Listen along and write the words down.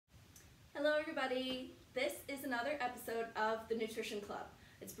Hello everybody, this is another episode of the Nutrition Club.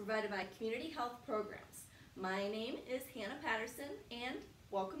 It's provided by Community Health Programs. My name is Hannah Patterson and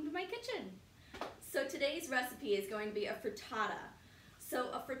welcome to my kitchen. So today's recipe is going to be a frittata. So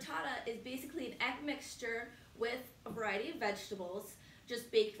a frittata is basically an egg mixture with a variety of vegetables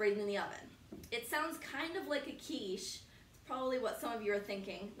just baked right in the oven. It sounds kind of like a quiche. It's probably what some of you are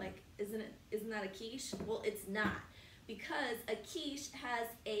thinking, like isn't that a quiche? Well, it's not, because a quiche has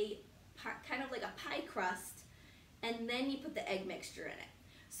a kind of like a pie crust, and then you put the egg mixture in it.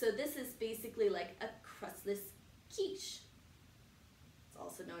 So this is basically like a crustless quiche. It's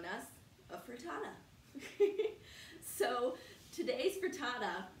also known as a frittata. So today's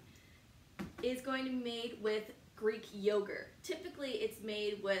frittata is going to be made with Greek yogurt. Typically it's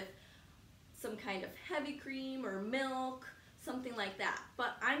made with some kind of heavy cream or milk, something like that.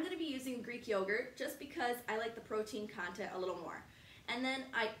 But I'm going to be using Greek yogurt just because I like the protein content a little more. And then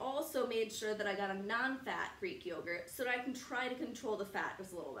I also made sure that I got a non-fat Greek yogurt so that I can try to control the fat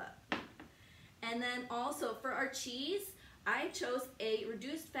just a little bit. And then also for our cheese, I chose a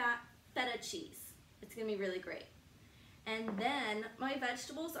reduced fat feta cheese. It's gonna be really great. And then my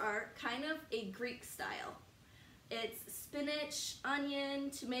vegetables are kind of a Greek style. It's spinach, onion,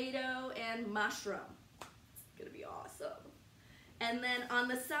 tomato, and mushroom. It's gonna be awesome. And then on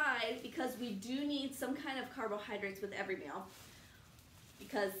the side, because we do need some kind of carbohydrates with every meal,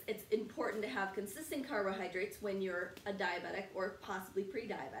 because it's important to have consistent carbohydrates when you're a diabetic or possibly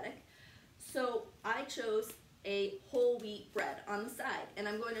pre-diabetic. So I chose a whole wheat bread on the side, and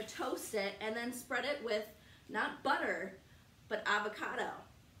I'm going to toast it and then spread it with not butter, but avocado.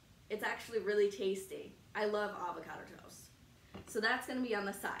 It's actually really tasty. I love avocado toast. So that's gonna be on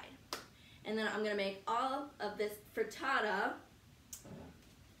the side. And then I'm gonna make all of this frittata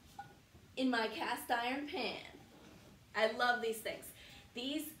in my cast iron pan. I love these things.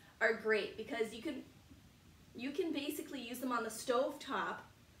 These are great because you can basically use them on the stove top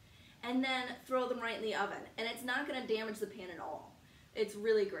and then throw them right in the oven, and it's not going to damage the pan at all. It's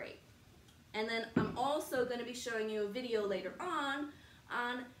really great. And then I'm also going to be showing you a video later on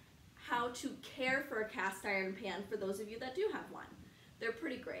how to care for a cast iron pan for those of you that do have one. They're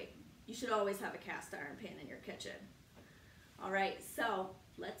pretty great. You should always have a cast iron pan in your kitchen. All right, so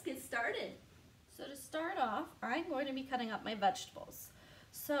let's get started. So to start off, I'm going to be cutting up my vegetables.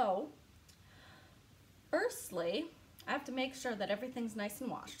 So, firstly, I have to make sure that everything's nice and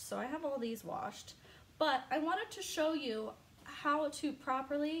washed. So I have all these washed, but I wanted to show you how to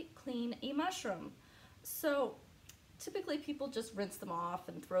properly clean a mushroom. So typically people just rinse them off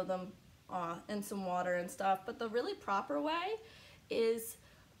and throw them in some water and stuff, but the really proper way is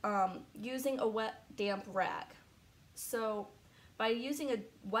using a wet, damp rag. So by using a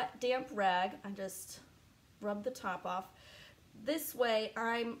wet, damp rag, I just rub the top off. This way,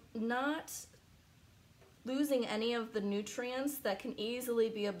 I'm not losing any of the nutrients that can easily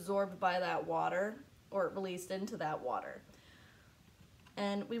be absorbed by that water or released into that water.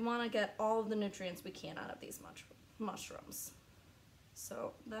 And we want to get all of the nutrients we can out of these mushrooms.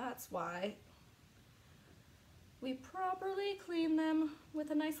 So that's why we properly clean them with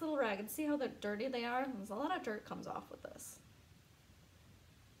a nice little rag. And see how dirty they are? There's a lot of dirt comes off with this.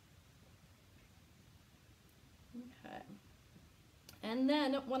 Okay. And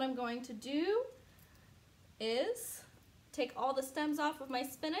then what I'm going to do is take all the stems off of my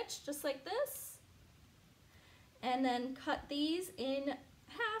spinach, just like this, and then cut these in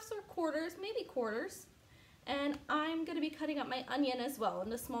halves or quarters, maybe quarters. And I'm going to be cutting up my onion as well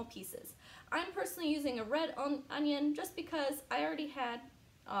into small pieces. I'm personally using a red onion just because I already had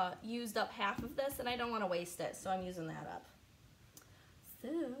used up half of this and I don't want to waste it, so I'm using that up.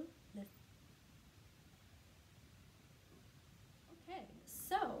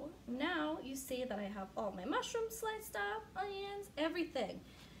 So now you see that I have all my mushrooms sliced up, onions, everything.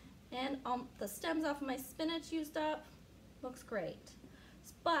 And the stems off of my spinach used up. Looks great.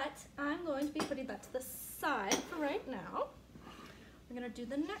 But I'm going to be putting that to the side for right now. We're going to do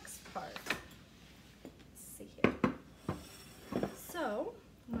the next part. Let's see here. So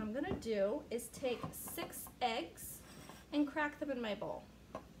what I'm going to do is take 6 eggs and crack them in my bowl.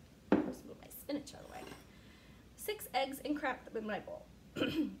 Just move my spinach out of the way. 6 eggs and crack them in my bowl.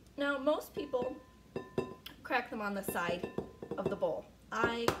 Now most people crack them on the side of the bowl.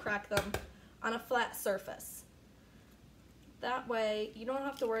 I crack them on a flat surface. That way you don't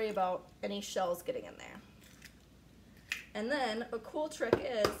have to worry about any shells getting in there. And then a cool trick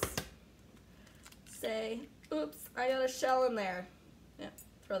is, say, oops, I got a shell in there. Yeah,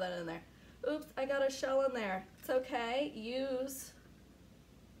 throw that in there. Oops, I got a shell in there. It's okay, use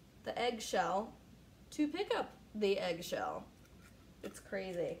the eggshell to pick up the eggshell. It's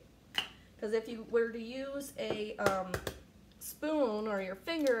crazy. Because if you were to use a spoon or your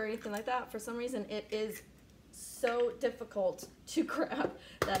finger or anything like that, for some reason it is so difficult to grab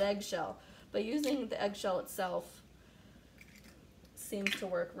that eggshell. But using the eggshell itself seems to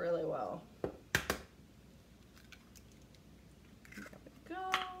work really well. There we go.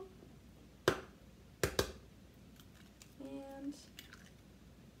 And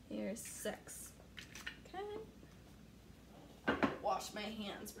here's 6. Okay. Wash my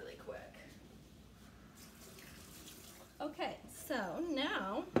hands really quick. Okay, so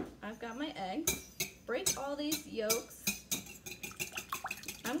now I've got my eggs. Break all these yolks.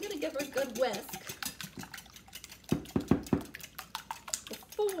 I'm gonna give her a good whisk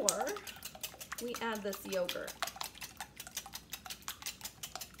before we add this yogurt.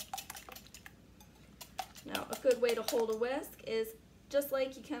 Now, a good way to hold a whisk is just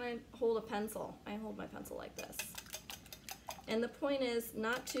like you kind of hold a pencil. I hold my pencil like this. And the point is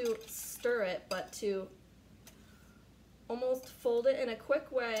not to stir it, but to almost fold it in a quick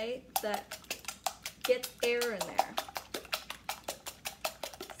way that gets air in there.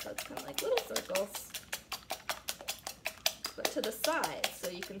 So it's kind of like little circles, but to the side, so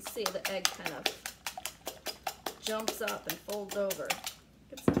you can see the egg kind of jumps up and folds over.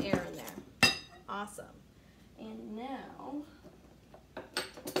 Get some air in there. Awesome. And now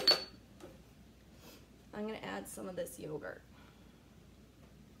I'm going to add some of this yogurt.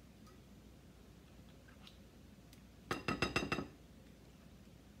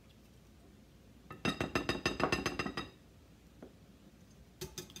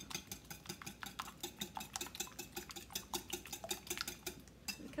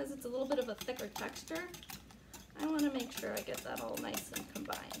 Because it's a little bit of a thicker texture, I want to make sure I get that all nice and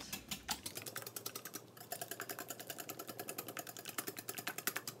combined.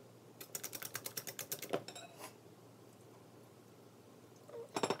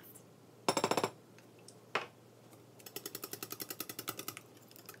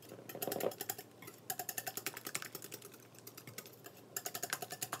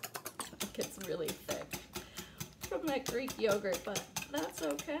 It gets really thick from that Greek yogurt, but that's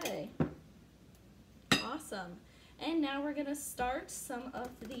okay. Awesome. And now we're gonna start some of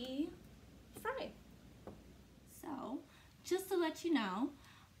the fry. So, just to let you know,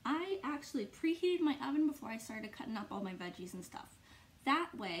 I actually preheated my oven before I started cutting up all my veggies and stuff. That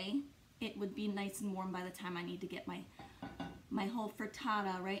way, it would be nice and warm by the time I need to get my whole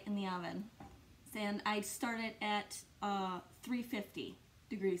frittata right in the oven. And I started at 350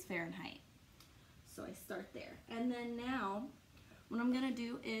 degrees Fahrenheit. So I start there. And then now, what I'm gonna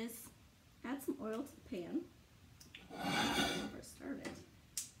do is add some oil to the pan. Never started. Start it.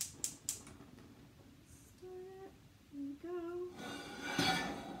 There we go.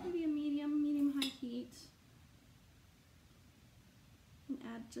 Maybe a medium-high heat. And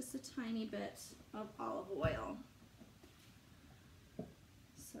add just a tiny bit of olive oil.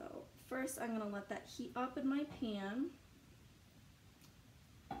 So first I'm gonna let that heat up in my pan.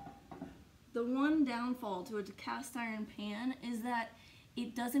 The one downfall to a cast iron pan is that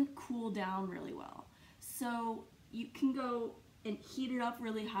it doesn't cool down really well. So you can go and heat it up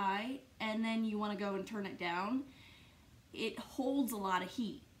really high, and then you want to go and turn it down. It holds a lot of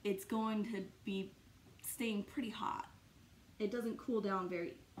heat. It's going to be staying pretty hot. It doesn't cool down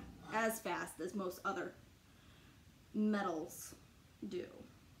as fast as most other metals do.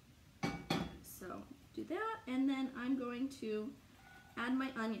 So do that, and then I'm going to add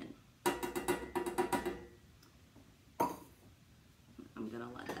my onion. I'm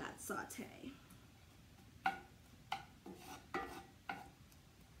gonna let that saute.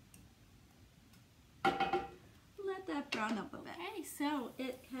 Let that brown up a bit. Okay, so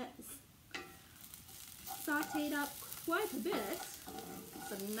it has sauteed up quite a bit.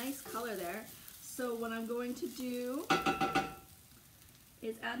 It's a nice color there. So what I'm going to do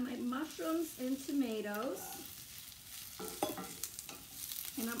is add my mushrooms and tomatoes.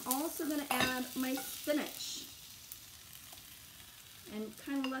 And I'm also gonna add my spinach. And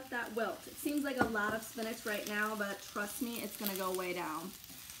kind of let that wilt. It seems like a lot of spinach right now, but trust me, it's gonna go way down.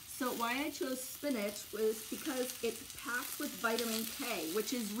 So why I chose spinach was because it's packed with vitamin K,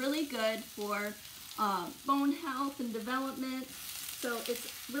 which is really good for bone health and development. So it's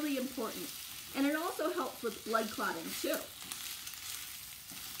really important. And it also helps with blood clotting too.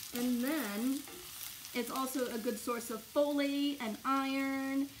 And then it's also a good source of folate and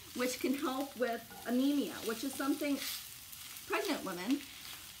iron, which can help with anemia, which is something pregnant women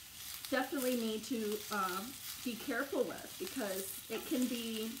definitely need to be careful with, because it can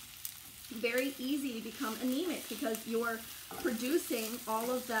be very easy to become anemic because you're producing all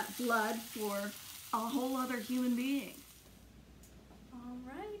of that blood for a whole other human being. All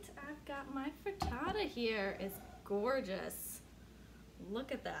right, I've got that. My frittata here is gorgeous.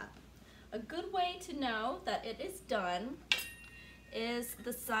 Look at that. A good way to know that it is done is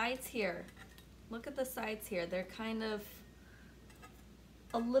the sides here. Look at the sides here. They're kind of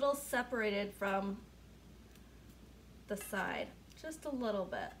a little separated from the side, just a little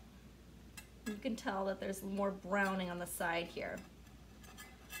bit. You can tell that there's more browning on the side here,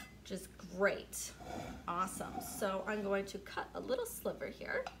 which is great. Awesome. So I'm going to cut a little sliver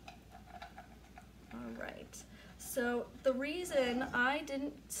here. All right. So the reason I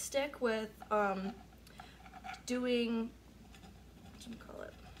didn't stick with doing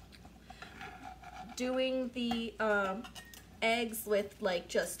the eggs with like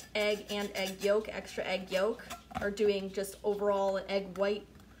just egg and egg yolk, extra egg yolk, or doing just overall an egg white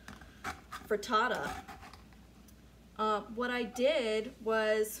frittata, what I did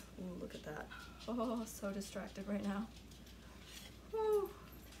was, ooh, look at that. Oh, so distracted right now. Whew.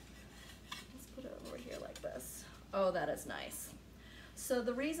 Let's put it over here like this. Oh, that is nice. So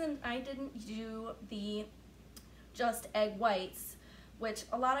the reason I didn't do the just egg whites, which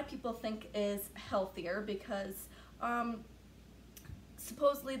a lot of people think is healthier because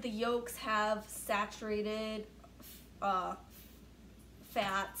supposedly the yolks have saturated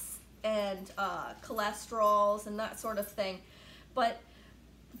fats and cholesterols and that sort of thing. But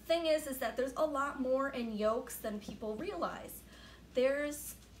the thing is that there's a lot more in yolks than people realize.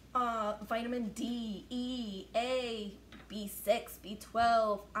 There's vitamin D, E, A, B6,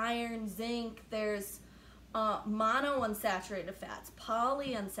 B12, iron, zinc. There's monounsaturated fats,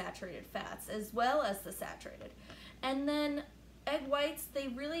 polyunsaturated fats, as well as the saturated. And then egg whites, they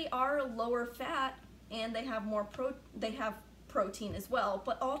really are lower fat and they have more protein as well.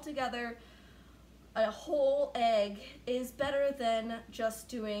 But altogether, a whole egg is better than just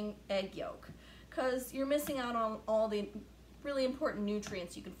doing egg yolk because you're missing out on all the really important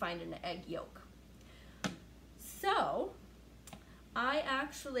nutrients you can find in an egg yolk. So I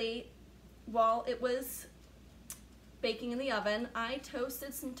actually, while it was baking in the oven, I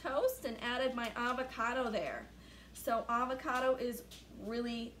toasted some toast and added my avocado there. So avocado is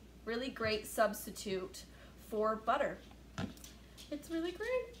really, really great substitute for butter. It's really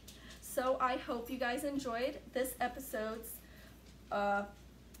great. So I hope you guys enjoyed this episode's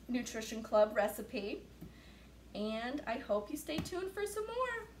Nutrition Club recipe, and I hope you stay tuned for some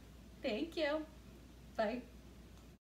more. Thank you. Bye.